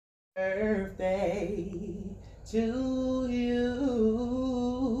Birthday to you.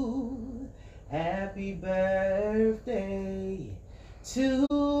 Happy birthday to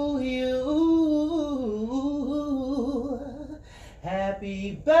you.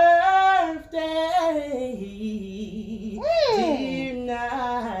 Happy birthday, dear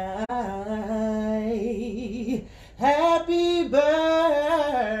night. Happy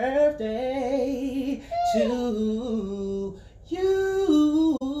birthday to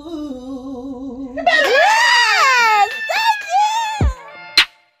you. Yes! Thank you!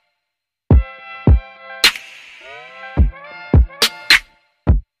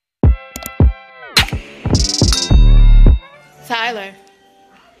 Tyler,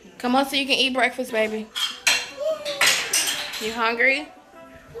 come on so you can eat breakfast, baby. You hungry?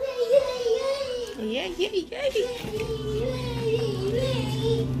 Yeah.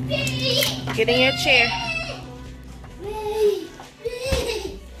 Get in your chair.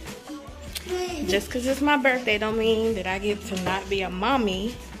 Just because it's my birthday don't mean that I get to not be a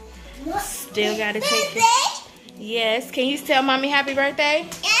mommy. Still got to take it. Yes. Can you tell mommy happy birthday?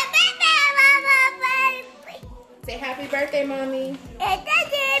 Say happy birthday, mommy.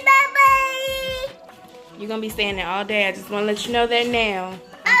 You're going to be saying that all day. I just want to let you know that now.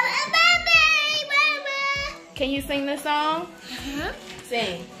 Can you sing the song?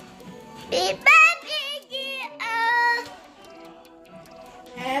 Sing.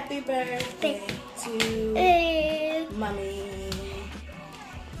 Happy birthday to mommy.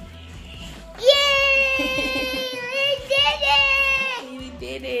 Yay! We did it! We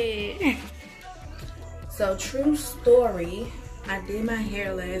did it. So, true story, I did my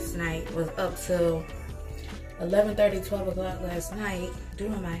hair last night. Was up till 11:30, 12 o'clock last night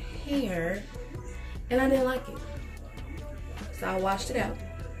doing my hair, and I didn't like it. So I washed it out,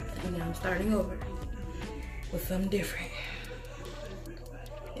 and now I'm starting over with something different.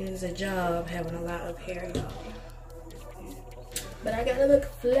 It is a job having a lot of hair, y'all. But I gotta look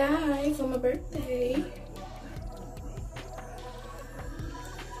fly for my birthday.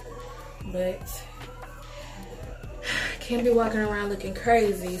 But can't be walking around looking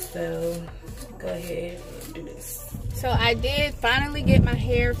crazy, so go ahead and do this. So I did finally get my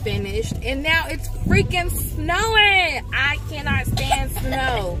hair finished, and now it's freaking snowing. I cannot stand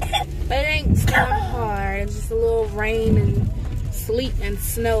snow. But it ain't snowing hard. It's just a little rain and sleet and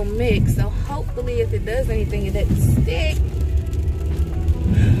snow mix. So hopefully if it does anything, it doesn't stick.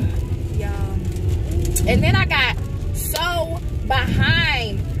 Y'all. And then I got so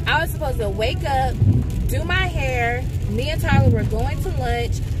behind. I was supposed to wake up, do my hair. Me and Tyler were going to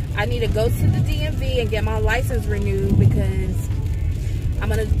lunch. I need to go to the DMV and get my license renewed because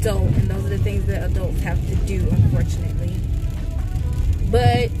I'm an adult and those are the things that adults have to do, unfortunately.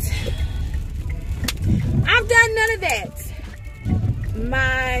 But I've done none of that.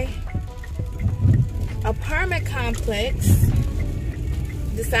 My apartment complex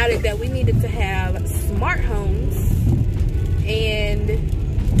decided that we needed to have smart homes, and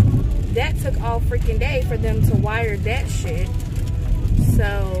that took all freaking day for them to wire that shit.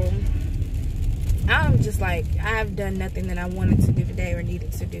 So I'm just like, I've done nothing that I wanted to do today or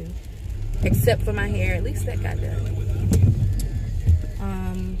needed to do except for my hair. At least that got done.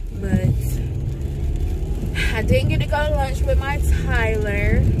 But I didn't get to go to lunch with my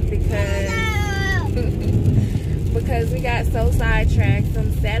Tyler because we got so sidetracked. So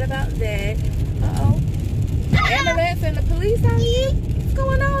I'm sad about that. Uh-oh. Ambulance and the police on you? What's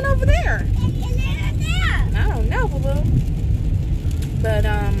going on over there? I don't know, boo-boo. But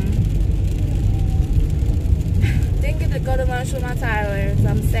didn't get to go to lunch with my Tyler, so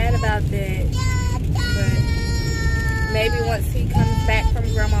I'm sad about that. But maybe once he comes back from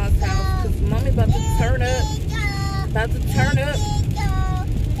grandma's house, because mommy about to turn up.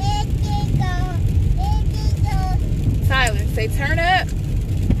 Tyler, say turn up.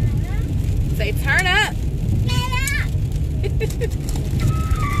 Say turn up.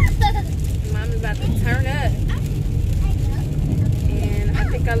 Mommy's about to turn up. And I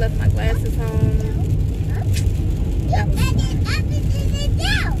think I left my glasses home.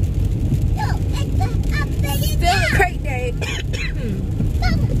 Still a great day.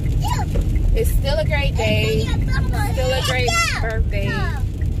 It's still a great day. Still a great birthday.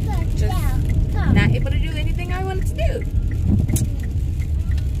 Just not able to do anything I wanted to do.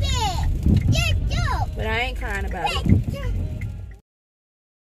 But I ain't crying about it.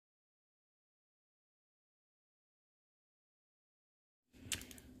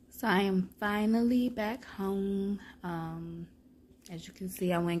 So I am finally back home. As you can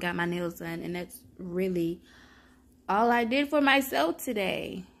see, I went and got my nails done, and that's really all I did for myself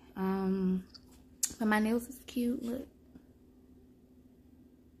today. But my nails is cute, look.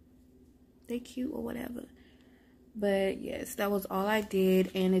 they cute or whatever. But yes, that was all I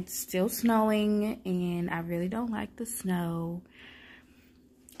did, and it's still snowing, and I really don't like the snow.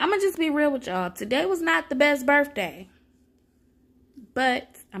 I'm gonna just be real with y'all. Today was not the best birthday,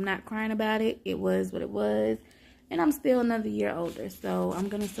 but I'm not crying about it. It was what it was, and I'm still another year older, so I'm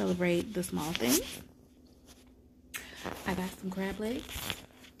gonna celebrate the small things. I got some crab legs,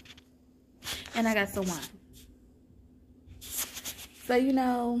 and I got some wine. So, you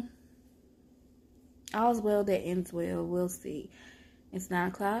know, all's well that ends well. We'll see. It's 9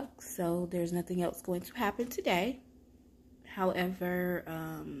 o'clock, so there's nothing else going to happen today. However,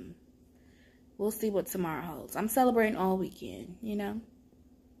 we'll see what tomorrow holds. I'm celebrating all weekend, you know.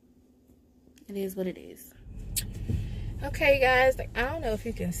 It is what it is. Okay, guys, I don't know if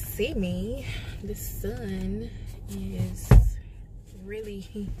you can see me. The sun is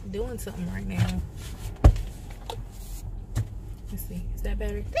really doing something right now. Let's see, is that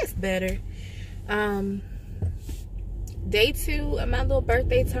better? That's better. Day 2 of my little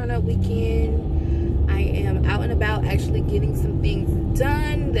birthday turn-up weekend. I am out and about actually getting some things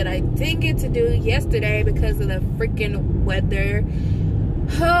done that I didn't get to do yesterday because of the freaking weather.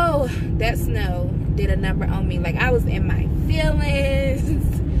 Oh, that snow did a number on me. Like, I was in my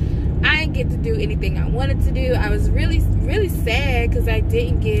feelings. I didn't get to do anything I wanted to do. I was really, really sad because I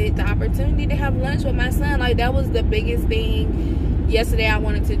didn't get the opportunity to have lunch with my son. Like, that was the biggest thing yesterday I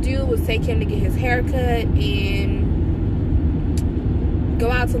wanted to do, was take him to get his haircut and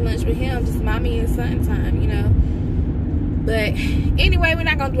go out to lunch with him. Just mommy and son time, you know. But anyway, we're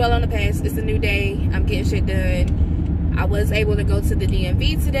not going to dwell on the past. It's a new day. I'm getting shit done. I was able to go to the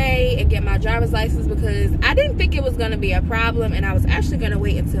DMV today and get my driver's license because I didn't think it was going to be a problem, and I was actually going to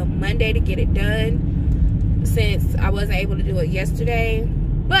wait until Monday to get it done since I wasn't able to do it yesterday.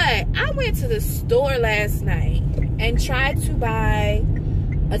 But I went to the store last night and tried to buy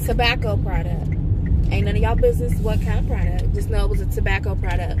a tobacco product. Ain't none of y'all business what kind of product. Just know it was a tobacco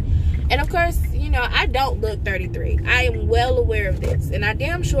product. And of course, you know, I don't look 33. I am well aware of this. And I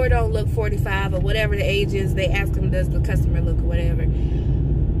damn sure don't look 45 or whatever the age is they ask them, does the customer look or whatever.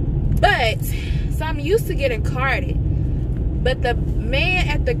 But, so I'm used to getting carded. But the man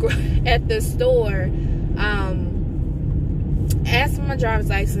at the store asked for my driver's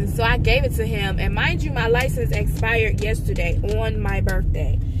license. So I gave it to him. And mind you, my license expired yesterday on my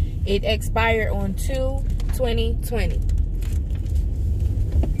birthday. It expired on 2/20/20.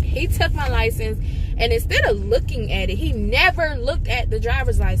 He took my license, and instead of looking at it, he never looked at the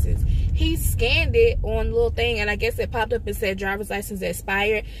driver's license. He scanned it on a little thing, and I guess it popped up and said driver's license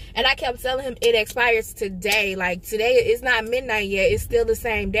expired. And I kept telling him it expires today. Like, today, it's not midnight yet. It's still the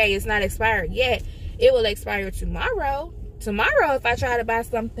same day. It's not expired yet. It will expire tomorrow. Tomorrow, if I try to buy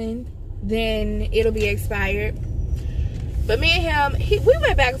something, then it'll be expired. But me and him, we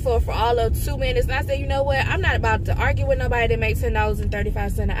went back and forth for all of 2 minutes. And I said, you know what? I'm not about to argue with nobody that makes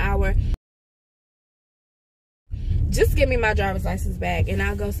 $10.35 an hour. Just give me my driver's license back and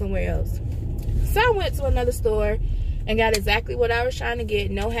I'll go somewhere else. So I went to another store and got exactly what I was trying to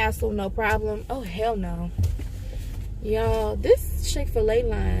get. No hassle, no problem. Oh, hell no. Y'all, this Chick-fil-A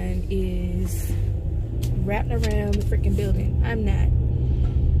line is wrapping around the freaking building. I am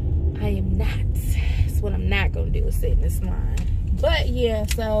not. What I'm not gonna do is sit in this line. But yeah,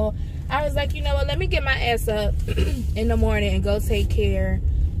 so I was like, you know what, let me get my ass up in the morning and go take care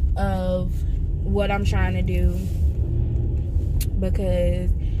of what I'm trying to do, because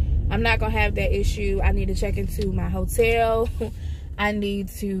I'm not gonna have that issue. I need to check into my hotel. I need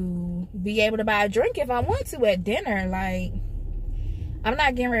to be able to buy a drink if I want to at dinner. Like, I'm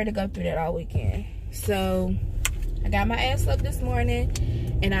not getting ready to go through that all weekend. So I got my ass up this morning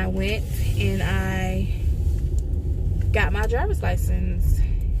and I went and I got my driver's license.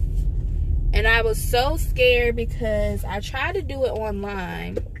 And I was so scared because I tried to do it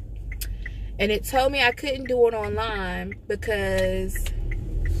online and it told me I couldn't do it online because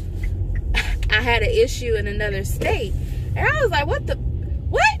I had an issue in another state. And I was like, what?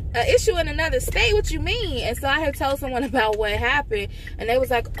 An issue in another state? What you mean? And so I had told someone about what happened, and they was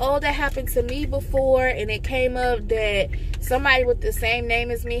like, oh, that happened to me before, and it came up that somebody with the same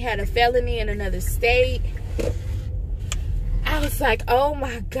name as me had a felony in another state. I was like, oh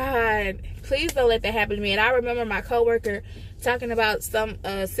my God, please don't let that happen to me. And I remember my coworker talking about some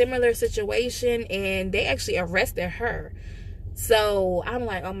similar situation, and they actually arrested her. So I'm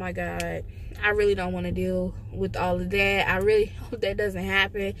like, oh my God, I really don't want to deal with all of that. I really hope that doesn't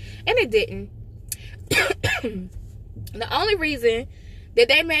happen. And it didn't. The only reason that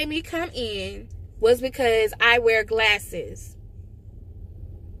they made me come in was because I wear glasses.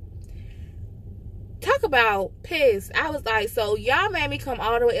 talk about pissed. I was like, so y'all made me come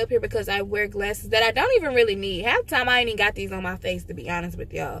all the way up here because I wear glasses that I don't even really need. Half the time I ain't even got these on my face, to be honest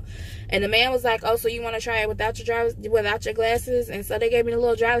with y'all. And the man was like, oh, so you want to try it without your glasses? And so they gave me the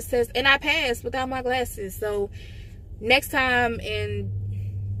little driver's test, and I passed without my glasses. So next time, in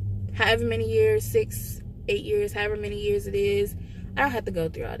however many years, 6, 8 years, however many years it is, I don't have to go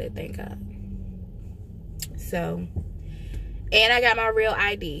through all that, thank God. So, and I got my real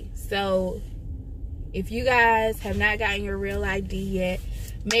ID. So if you guys have not gotten your real ID yet,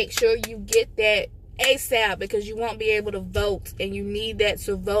 make sure you get that ASAP, because you won't be able to vote, and you need that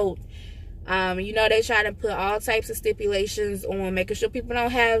to vote. You know, they try to put all types of stipulations on making sure people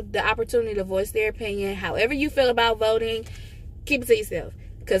don't have the opportunity to voice their opinion. However you feel about voting, keep it to yourself,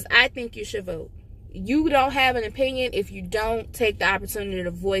 because I think you should vote. You don't have an opinion if you don't take the opportunity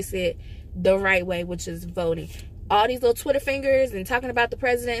to voice it the right way, which is voting. All these little Twitter fingers and talking about the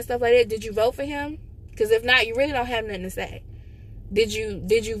president and stuff like that, did you vote for him? Because if not, you really don't have nothing to say. Did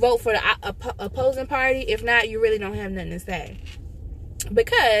you vote for the opposing party? If not, you really don't have nothing to say.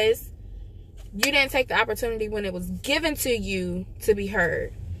 Because you didn't take the opportunity when it was given to you to be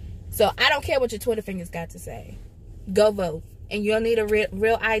heard. So I don't care what your Twitter fingers got to say. Go vote. And you'll need a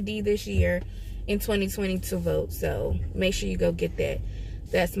real ID this year in 2020 to vote. So make sure you go get that.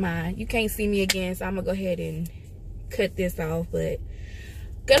 That's mine. You can't see me again, so I'm going to go ahead and cut this off. But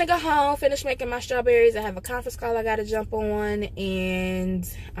gonna go home, finish making my strawberries. I have a conference call I gotta jump on. And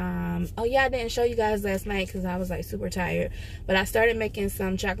oh yeah, I didn't show you guys last night because I was like super tired, but I started making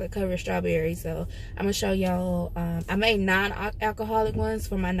some chocolate covered strawberries, so I'm gonna show y'all. I made non-alcoholic ones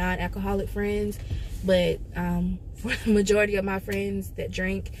for my non-alcoholic friends, but for the majority of my friends that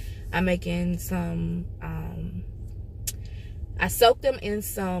drink, I'm making some I soaked them in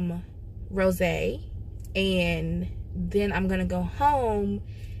some rosé, and then I'm gonna go home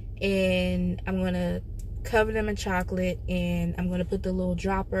and I'm gonna cover them in chocolate, and I'm gonna put the little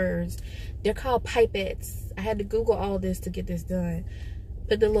droppers. They're called pipettes. I had to Google all this to get this done.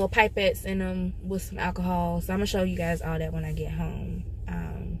 Put the little pipettes in them with some alcohol. So I'm gonna show you guys all that when I get home.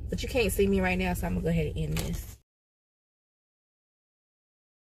 But you can't see me right now, so I'm gonna go ahead and end this.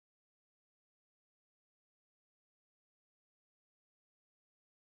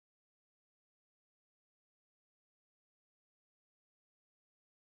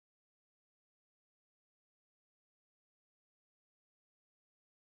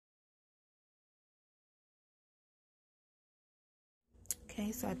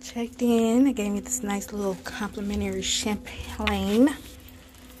 Okay, so I checked in. They gave me this nice little complimentary champagne.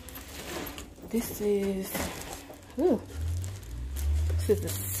 This is the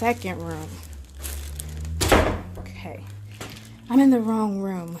second room. Okay, I'm in the wrong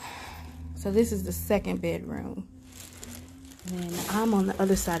room. So this is the second bedroom. And then I'm on the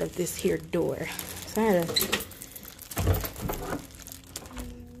other side of this here door. So I had to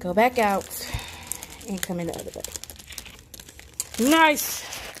go back out and come in the other way. Nice.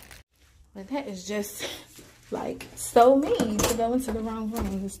 But that is just like so mean to go into the wrong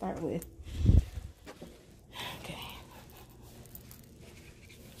room to start with. Okay.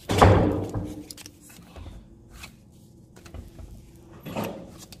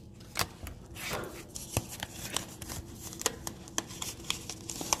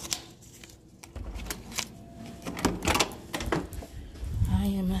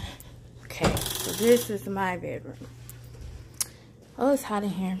 Okay, so this is my bedroom. Oh, it's hot in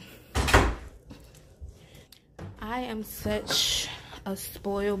here. I am such a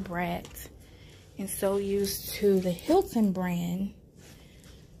spoiled brat and so used to the Hilton brand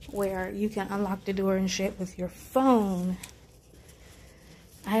where you can unlock the door and shit with your phone.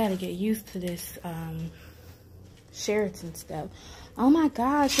 I gotta get used to this Sheraton stuff. Oh my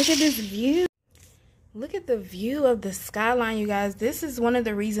gosh, look at this view. Look at the view of the skyline, you guys. This is one of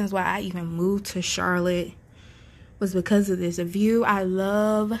the reasons why I even moved to Charlotte, was because of this view. I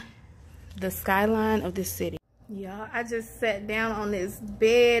love the skyline of this city. Y'all, I just sat down on this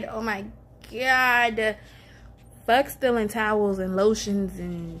bed. Oh my God. Fuck stealing towels and lotions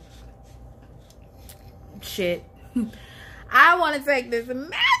and shit. I want to take this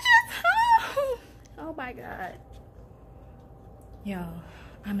mattress home. Oh my God. Y'all,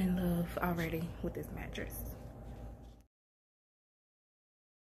 I'm in love already with this mattress.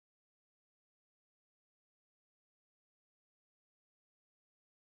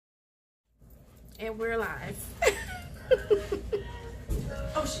 And we're live.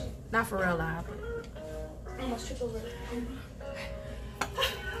 Oh shit. Not for real live. I almost tripped over.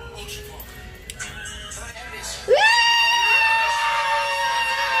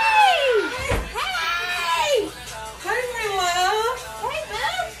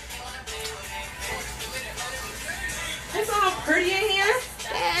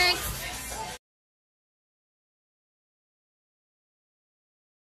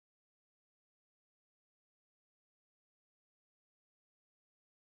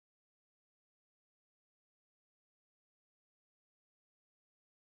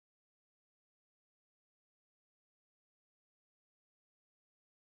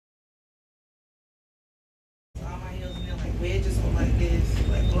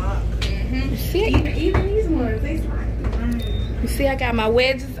 See, even these ones, they slide. You see, I got my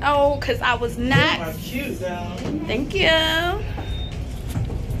wedges on because I was not. They're cute, though. Thank you.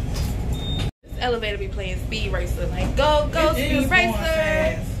 This elevator be playing Speed Racer. Like, go, go, Speed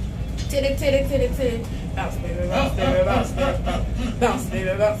Racer. Titty, titty, titty, titty. Bounce, baby, bounce, baby, bounce, baby. Bounce,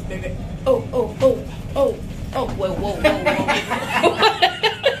 baby, bounce, baby. Oh, oh, oh, oh, oh. Whoa, whoa, whoa, whoa.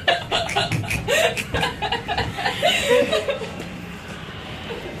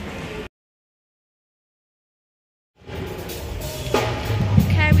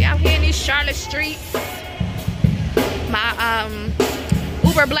 Charlotte streets. My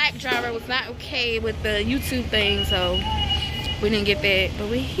Uber Black driver was not okay with the YouTube thing, so we didn't get that. But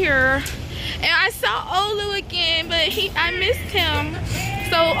we're here, and I saw Olu again, but I missed him.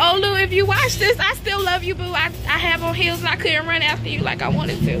 So Olu, if you watch this, I still love you, boo. I have on heels and I couldn't run after you like I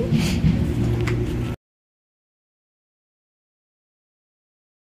wanted to.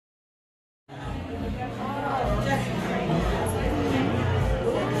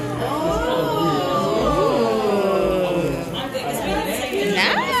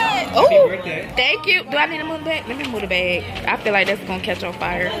 Thank you. Do I need to move the bag? Let me move the bag. I feel like that's gonna catch on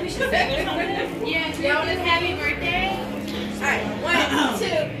fire. Yeah, y'all just happy birthday. Alright, 1, 2,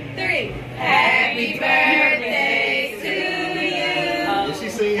 3. Happy birthday to you. Is she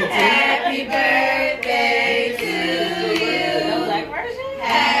singing too? Happy birthday to you. The black version?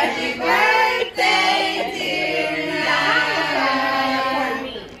 Happy birthday, dear Nana.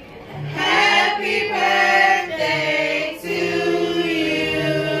 Happy birthday to you.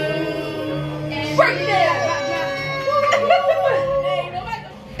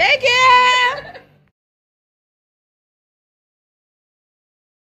 Thank you.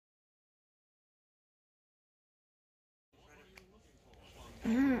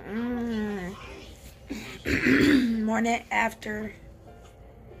 Morning after.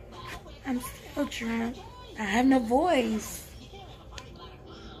 I'm so drunk. I have no voice.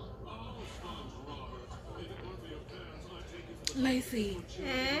 Lacey.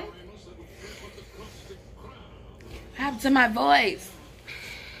 What happened to my voice?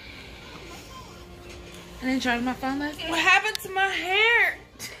 I didn't charge my phone last night. What happened to my hair?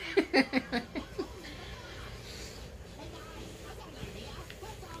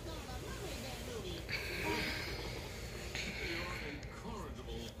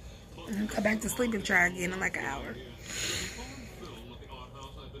 I'm gonna go back to sleep and try again in like an hour.